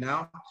work in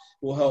now,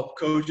 will help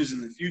coaches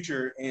in the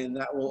future, and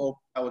that will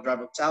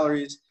drive up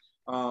salaries.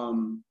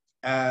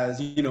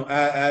 As you know,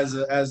 as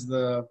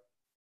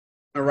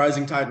a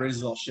rising tide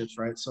raises all ships,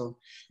 right? So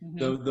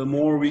the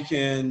more we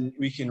can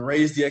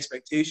raise the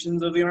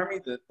expectations of the Army,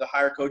 the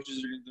higher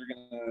coaches they're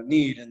going to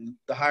need, and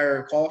the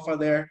higher qualified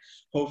there,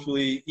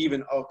 hopefully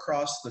even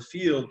across the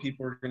field,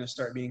 people are going to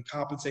start being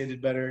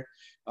compensated better.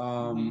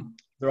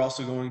 They're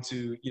also going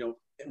to, you know,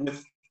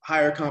 with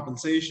higher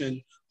compensation,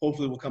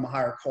 hopefully will come a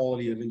higher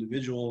quality of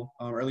individual,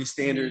 or at least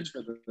standards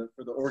for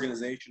the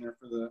organization or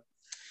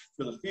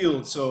for the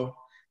field. So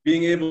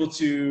being able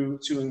to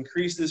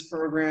increase this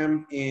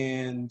program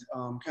and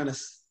kind of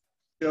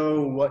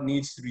show what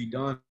needs to be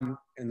done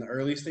in the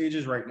early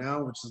stages right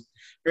now, which is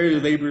very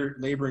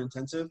labor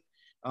intensive,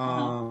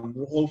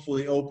 will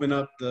hopefully open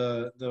up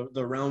the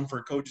realm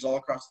for coaches all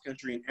across the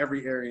country in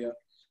every area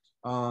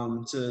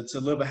to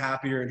live a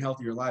happier and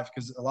healthier life.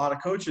 Because a lot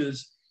of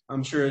coaches,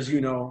 I'm sure, as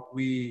you know,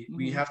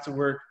 we have to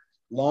work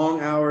long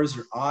hours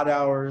or odd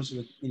hours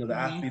with, you know, the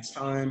athlete's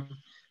time.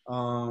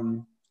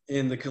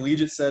 In the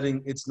collegiate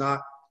setting, it's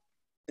not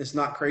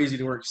crazy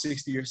to work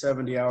 60 or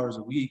 70 hours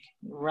a week.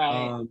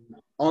 Right.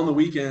 On the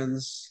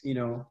weekends, you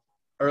know,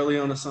 early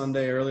on a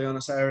Sunday, early on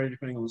a Saturday,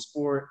 depending on the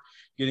sport,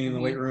 getting in the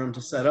weight room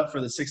to set up for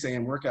the 6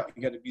 a.m. workout.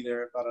 You got to be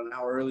there about an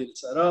hour early to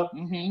set up.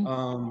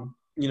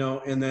 You know,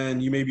 and then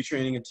you may be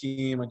training a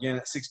team again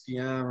at 6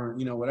 p.m. or,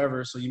 you know,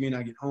 whatever. So you may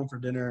not get home for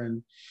dinner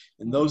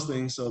and those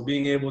things. So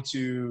being able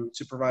to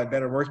provide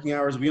better working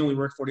hours. We only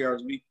work 40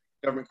 hours a week,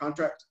 government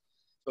contract.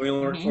 So we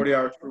only work 40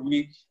 hours per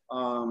week.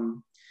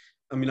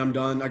 I mean, I'm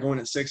done. I go in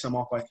at 6. I'm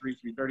off by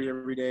 3:30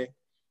 every day.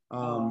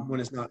 When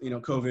it's not, you know,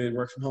 COVID,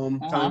 work from home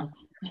time.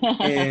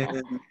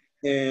 And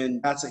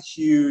And that's a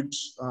huge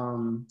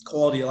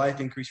quality of life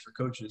increase for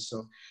coaches.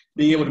 So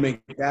being able to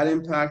make that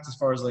impact as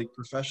far as like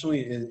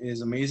professionally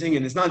is amazing.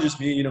 And it's not just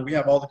me, we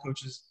have all the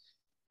coaches.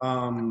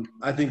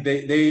 I think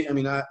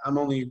I'm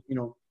only,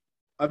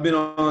 I've been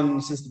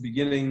on since the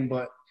beginning,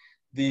 but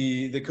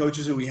the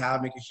coaches who we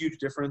have make a huge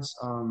difference.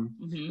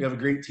 We have a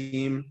great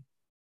team.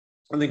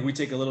 I think we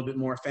take a little bit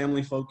more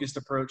family focused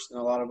approach than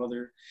a lot of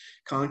other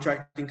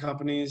contracting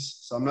companies.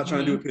 So I'm not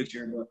trying to do a pitch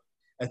here, but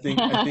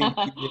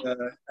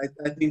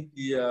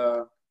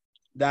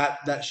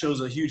that shows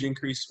a huge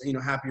increase.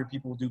 Happier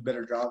people do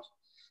better jobs.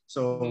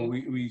 So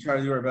we try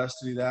to do our best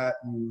to do that,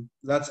 and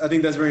I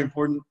think that's very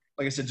important.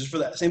 Like I said, just for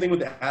that same thing with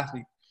the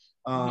athlete.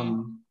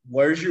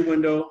 Where's your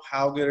window?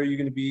 How good are you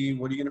going to be?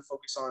 What are you going to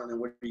focus on? And then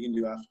what are you going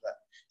to do after that?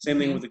 Same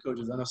thing with the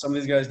coaches. I know some of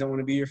these guys don't want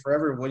to be here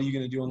forever. What are you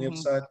going to do on the other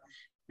side?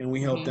 And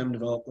we help them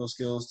develop those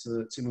skills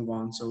to move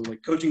on. So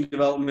like coaching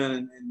development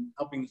and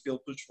helping the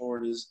field push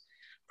forward is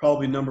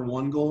probably number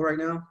one goal right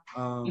now.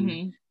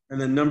 And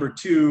then number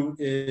two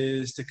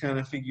is to kind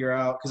of figure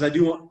out, because I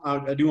do want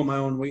my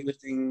own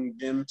weightlifting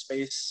gym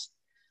space,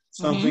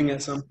 something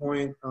at some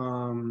point.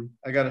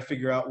 I got to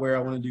figure out where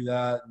I want to do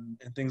that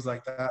and things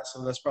like that.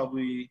 So that's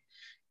probably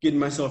getting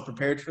myself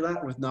prepared for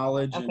that with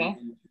knowledge. Okay.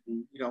 And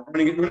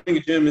running a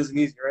gym isn't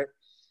easy, right?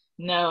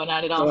 No,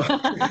 not at all.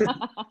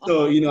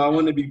 So I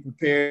want to be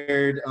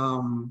prepared.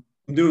 I'm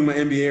doing my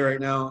MBA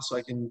right now, so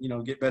I can,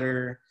 get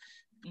better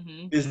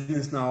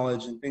business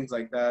knowledge and things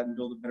like that and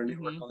build a better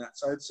network on that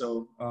side.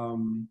 So, I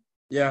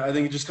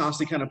think just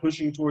constantly kind of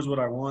pushing towards what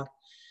I want.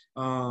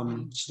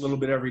 Just a little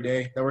bit every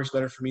day. That works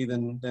better for me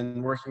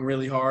than working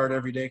really hard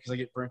every day because I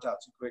get burnt out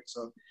too quick.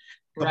 So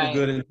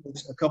a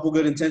couple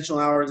good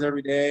intentional hours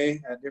every day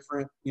at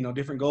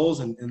different goals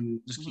and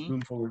just keep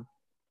moving forward.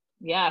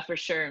 Yeah, for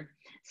sure.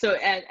 So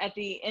at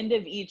the end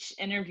of each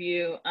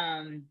interview,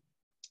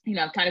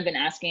 I've kind of been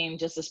asking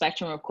just a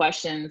spectrum of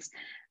questions.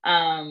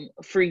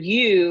 For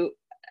you,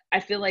 I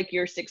feel like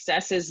your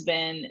success has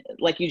been,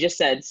 like you just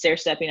said,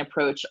 stair-stepping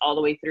approach all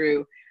the way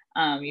through.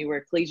 You were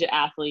a collegiate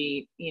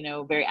athlete,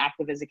 very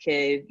active as a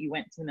kid. You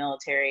went to the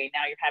military.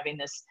 Now you're having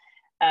this,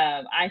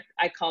 I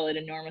call it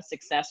enormous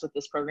success with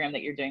this program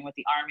that you're doing with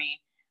the Army.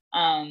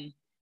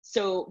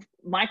 So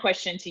my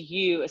question to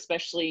you,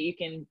 especially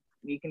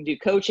you can do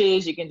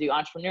coaches, you can do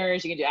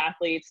entrepreneurs, you can do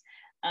athletes.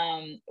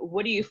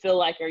 What do you feel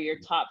like are your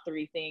top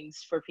three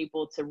things for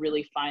people to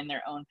really find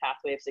their own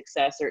pathway of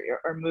success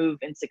or move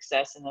in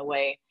success in a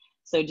way?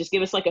 So just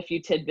give us like a few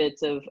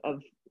tidbits of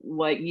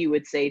what you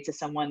would say to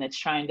someone that's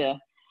trying to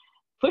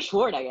push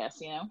forward, I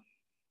guess,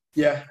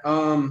 Yeah.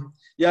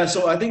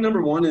 So I think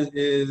number one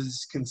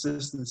is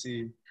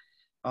consistency.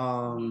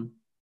 And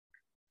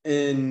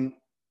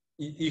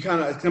you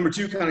kind of, number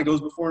two kind of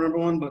goes before number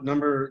one, but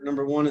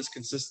number one is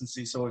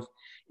consistency. So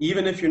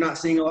even if you're not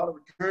seeing a lot of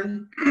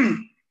return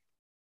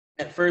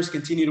at first,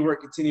 continue to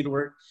work.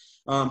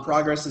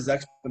 Progress is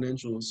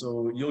exponential.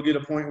 So you'll get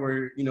a point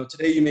where,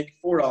 today you make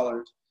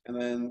 $4 and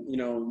then,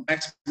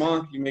 next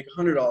month you make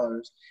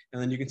 $100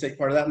 and then you can take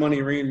part of that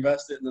money,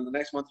 reinvest it. And then the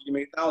next month you can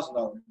make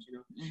 $1,000,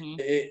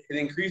 it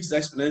increases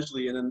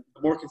exponentially. And then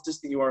the more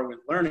consistent you are with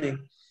learning,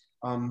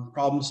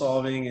 problem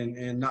solving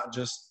and not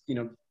just,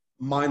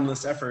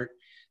 mindless effort,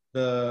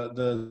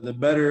 the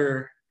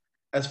better,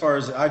 as far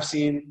as I've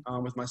seen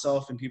with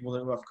myself and people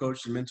that I've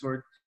coached and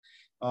mentored,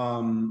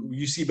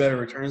 you see better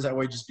returns that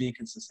way, just being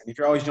consistent. If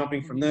you're always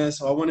jumping from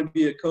this, I want to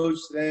be a coach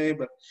today,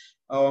 but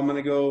I'm going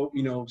to go,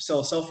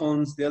 sell cell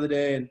phones the other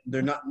day, and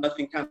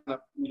nothing kind of,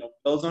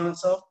 builds on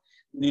itself.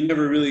 You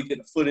never really get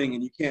a footing,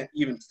 and you can't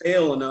even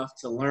fail enough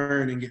to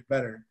learn and get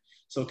better.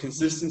 So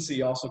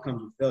consistency also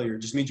comes with failure.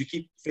 It just means you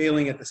keep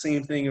failing at the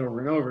same thing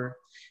over and over.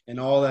 And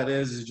all that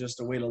is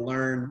just a way to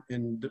learn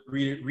and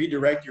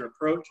redirect your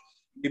approach.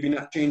 Maybe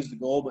not change the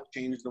goal, but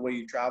change the way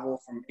you travel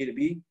from A to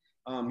B.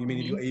 You may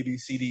need to do A, B,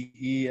 C, D,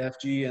 E, F,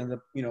 G, and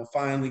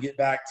finally get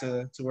back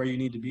to where you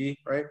need to be,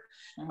 right?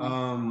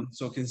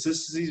 So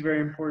consistency is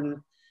very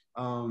important.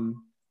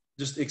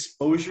 Just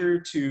exposure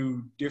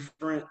to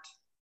different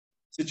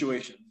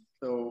situations.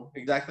 So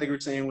exactly like we were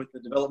saying with the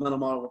developmental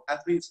model with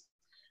athletes.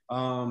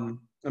 I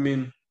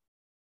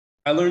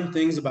learned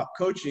things about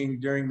coaching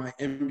during my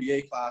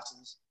MBA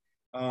classes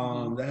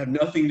that have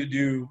nothing to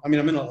do. I'm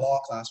in a law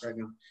class right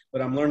now,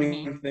 but I'm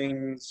learning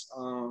things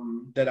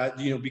that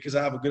because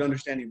I have a good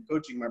understanding of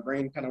coaching, my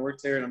brain kind of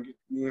works there and I'm getting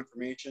new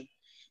information.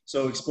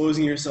 So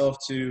exposing yourself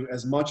to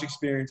as much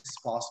experience as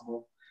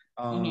possible.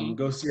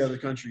 Go see other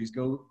countries,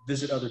 go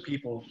visit other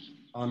people.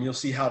 You'll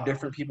see how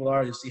different people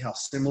are. You'll see how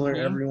similar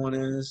everyone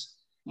is.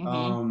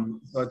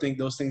 So I think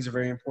those things are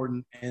very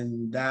important,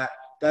 and that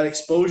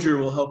exposure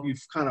will help you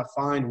kind of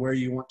find where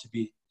you want to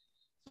be.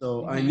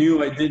 So I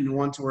knew I didn't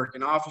want to work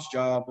an office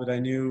job, but I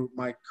knew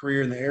my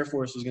career in the Air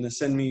Force was going to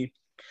send me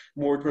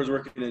more towards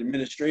working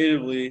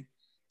administratively.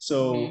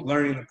 So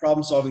learning the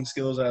problem solving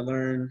skills I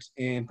learned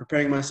and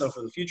preparing myself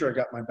for the future. I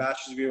got my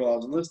bachelor's degree while I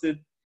was enlisted,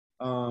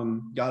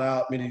 got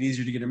out, made it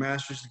easier to get a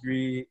master's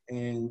degree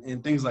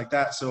and things like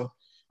that. So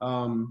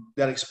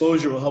that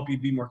exposure will help you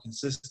be more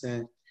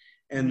consistent.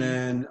 And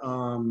then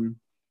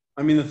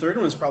I mean, the third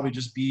one is probably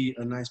just be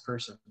a nice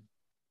person.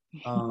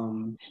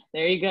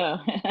 There you go.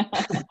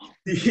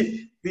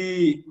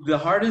 The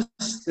hardest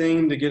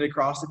thing to get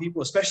across to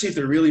people, especially if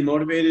they're really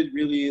motivated,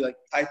 really like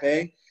type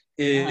A, Uh-huh.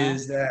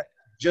 is that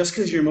just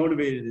because you're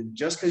motivated and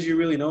just because you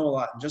really know a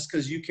lot, and just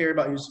because you care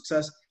about your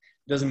success,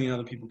 doesn't mean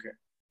other people care.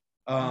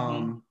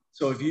 Mm-hmm.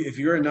 So if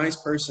you're a nice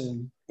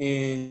person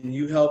and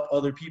you help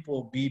other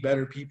people be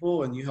better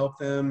people and you help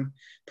them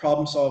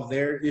problem solve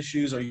their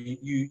issues, or you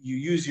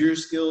use your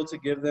skill to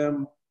give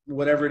them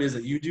whatever it is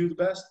that you do the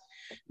best,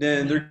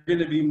 then Mm-hmm. they're going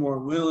to be more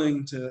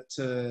willing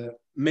to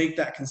make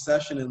that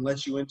concession and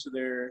let you into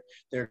their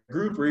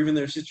group or even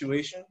their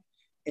situation.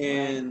 Right.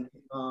 And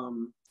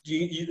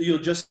you'll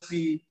just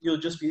be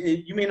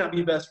you may not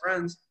be best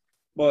friends,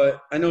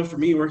 but I know for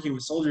me working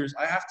with soldiers,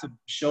 I have to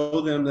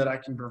show them that I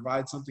can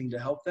provide something to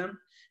help them.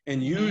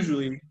 And Mm-hmm.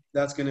 usually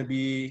that's going to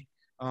be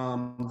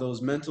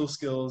those mental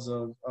skills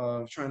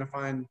of trying to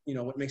find,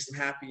 what makes them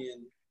happy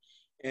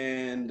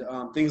and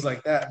things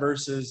like that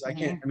versus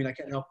Mm-hmm. I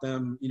can't help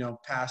them,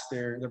 pass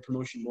their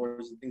promotion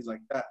boards and things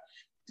like that.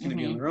 It's going to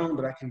be on Mm-hmm. their own,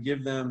 but I can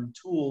give them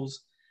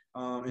tools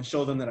and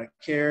show them that I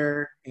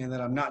care and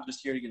that I'm not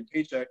just here to get a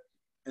paycheck.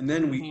 And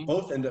then we Mm-hmm.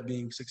 both end up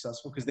being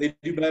successful because they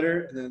do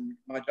better. And then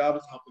my job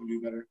is to help them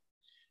do better.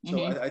 So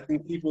Mm-hmm. I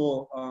think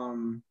people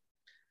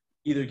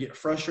either get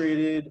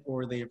frustrated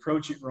or they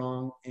approach it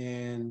wrong.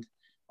 And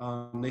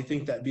they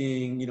think that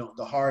being,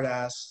 the hard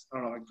ass, I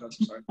don't know, I'm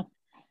sorry.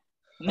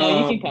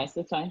 No, you can cuss.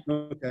 It's fine.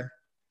 Okay.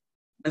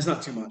 That's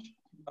not too much.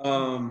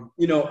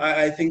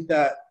 I think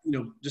that,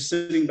 just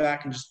sitting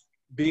back and just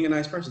being a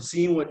nice person,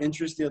 seeing what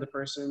interests the other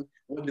person,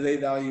 what do they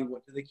value,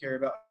 what do they care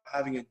about,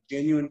 having a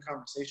genuine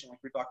conversation like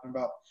we're talking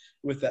about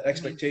with that Mm-hmm.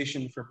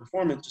 expectation for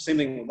performance, the same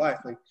thing with life.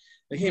 Like,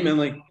 hey Mm-hmm. man,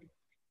 like,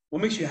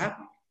 what makes you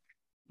happy?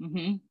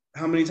 Mm-hmm.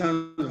 How many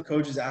times have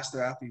coaches asked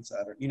their athletes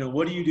that? Or,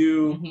 what do you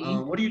do?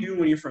 Mm-hmm. What do you do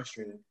when you're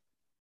frustrated?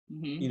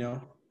 Mm-hmm. You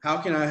know, how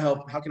can I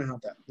help? How can I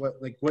help that?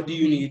 What do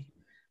you Mm-hmm. need?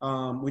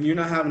 When you're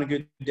not having a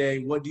good day,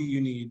 what do you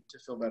need to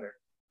feel better?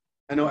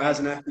 I know as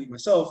Right. an athlete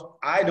myself,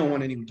 I don't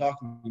want anyone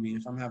talking to me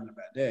if I'm having a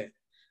bad day.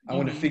 I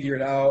want to Mm-hmm. figure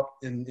it out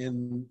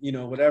and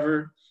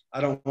whatever. I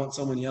don't want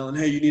someone yelling,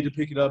 hey, you need to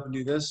pick it up and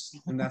do this.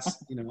 And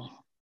that's,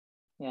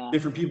 Yeah.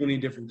 different people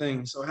need different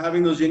things. So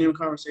having those genuine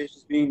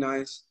conversations, being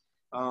nice,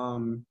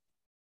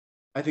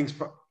 I think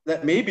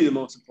that may be the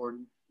most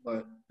important,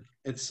 but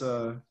I think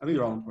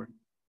they're all important.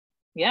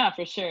 Yeah,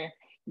 for sure.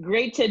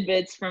 Great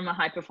tidbits from a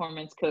high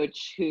performance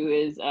coach who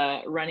is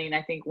running,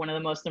 I think, one of the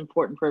most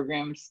important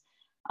programs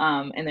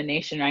in the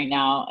nation right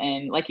now.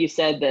 And like you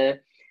said, the,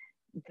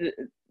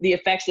 the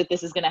effects that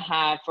this is going to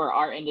have for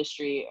our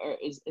industry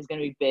is going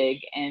to be big.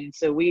 And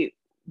so we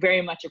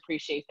very much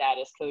appreciate that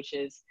as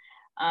coaches.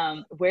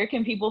 Where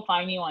can people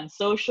find you on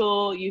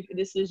social?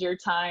 This is your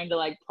time to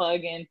like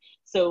plug in,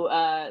 so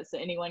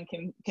anyone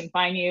can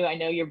find you. I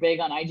know you're big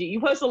on IG. You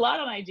post a lot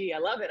on IG. I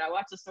love it. I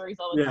watch the stories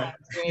all the Yeah. time.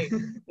 It's great.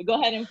 But go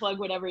ahead and plug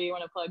whatever you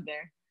want to plug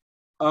there.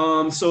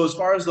 So as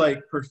far as like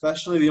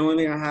professionally, the only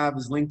thing I have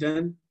is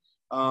LinkedIn.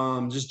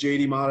 Just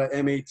JD Mata,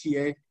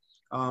 MATA,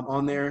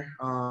 on there.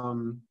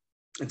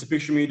 It's a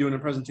picture of me doing a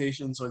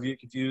presentation. So if you get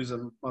confused,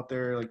 I'm up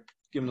there like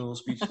giving a little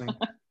speech thing.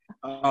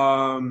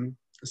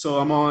 So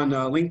I'm on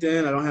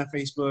LinkedIn. I don't have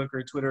Facebook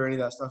or Twitter or any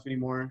of that stuff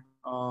anymore.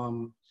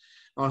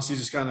 Honestly,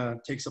 just kind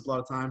of takes up a lot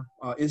of time.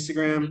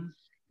 Instagram,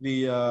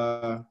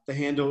 Mm-hmm. the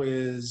handle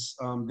is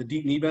the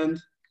Deep Knee Bend.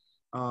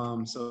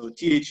 So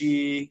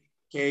TheKnee.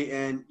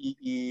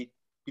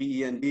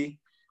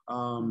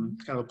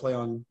 Kind of a play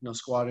on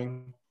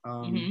squatting.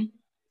 Mm-hmm.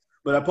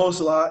 But I post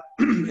a lot.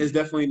 It's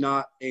definitely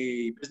not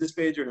a business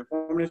page or an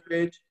informative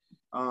page.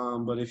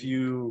 But if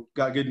you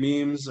got good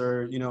memes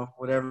or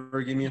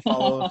whatever, give me a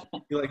follow. If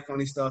you like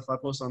funny stuff, I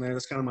post on there.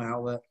 That's kind of my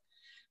outlet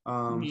for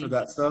Mm-hmm.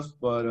 that stuff.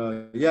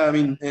 But yeah, I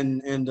mean,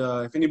 and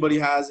if anybody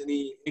has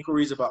any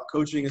inquiries about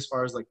coaching as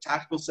far as like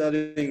tactical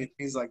setting and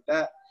things like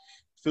that,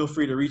 feel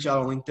free to reach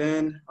out on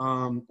LinkedIn,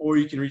 or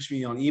you can reach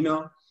me on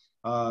email,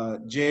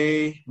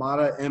 jmata,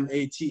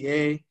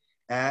 MATA,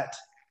 at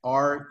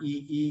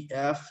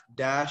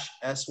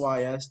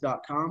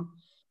reef-sys.com.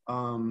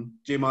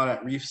 Jmata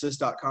at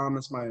reefsys.com.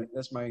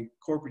 That's my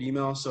corporate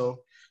email. So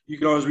you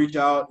can always reach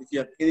out if you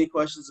have any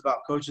questions about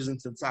coaches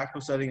into the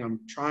tactical setting. I'm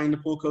trying to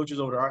pull coaches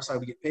over to our side.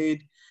 We get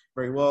paid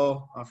very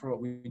well for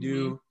what we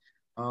do.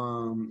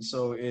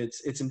 So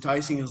it's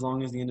enticing as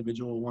long as the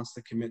individual wants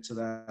to commit to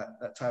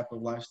that type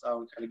of lifestyle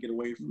and kind of get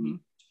away Mm-hmm.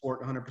 from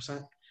sport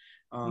 100%.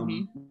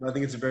 Mm-hmm. I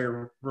think it's a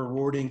very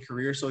rewarding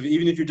career. So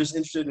even if you're just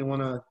interested and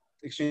want to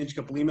exchange a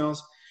couple emails,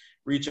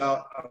 reach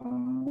out.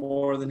 I'm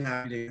more than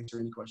happy to answer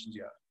any questions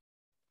you have.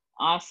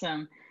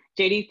 Awesome.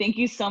 JD, thank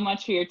you so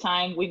much for your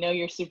time. We know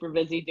you're super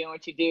busy doing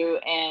what you do.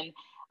 And,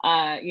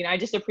 I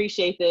just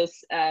appreciate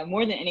this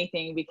more than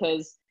anything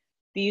because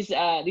these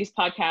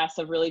podcasts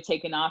have really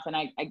taken off. And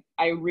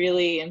I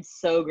really am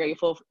so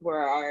grateful for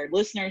our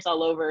listeners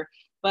all over,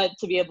 but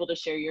to be able to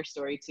share your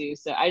story too.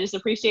 So I just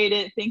appreciate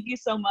it. Thank you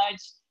so much.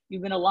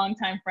 You've been a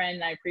longtime friend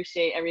and I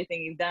appreciate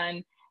everything you've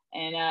done.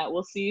 And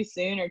we'll see you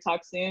soon or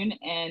talk soon.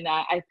 And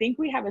I think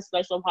we have a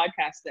special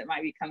podcast that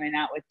might be coming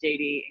out with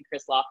JD and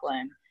Chris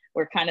Laughlin.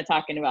 We're kind of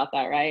talking about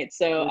that, right?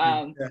 So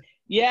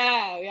we've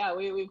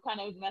kind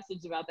of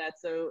messaged about that.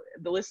 So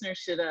the listeners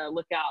should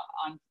look out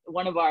on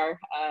one of our,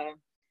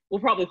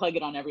 we'll probably plug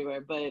it on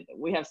everywhere, but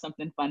we have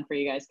something fun for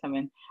you guys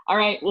coming. All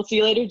right. We'll see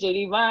you later,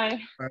 JD. Bye.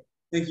 All right.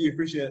 Thank you.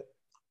 Appreciate it.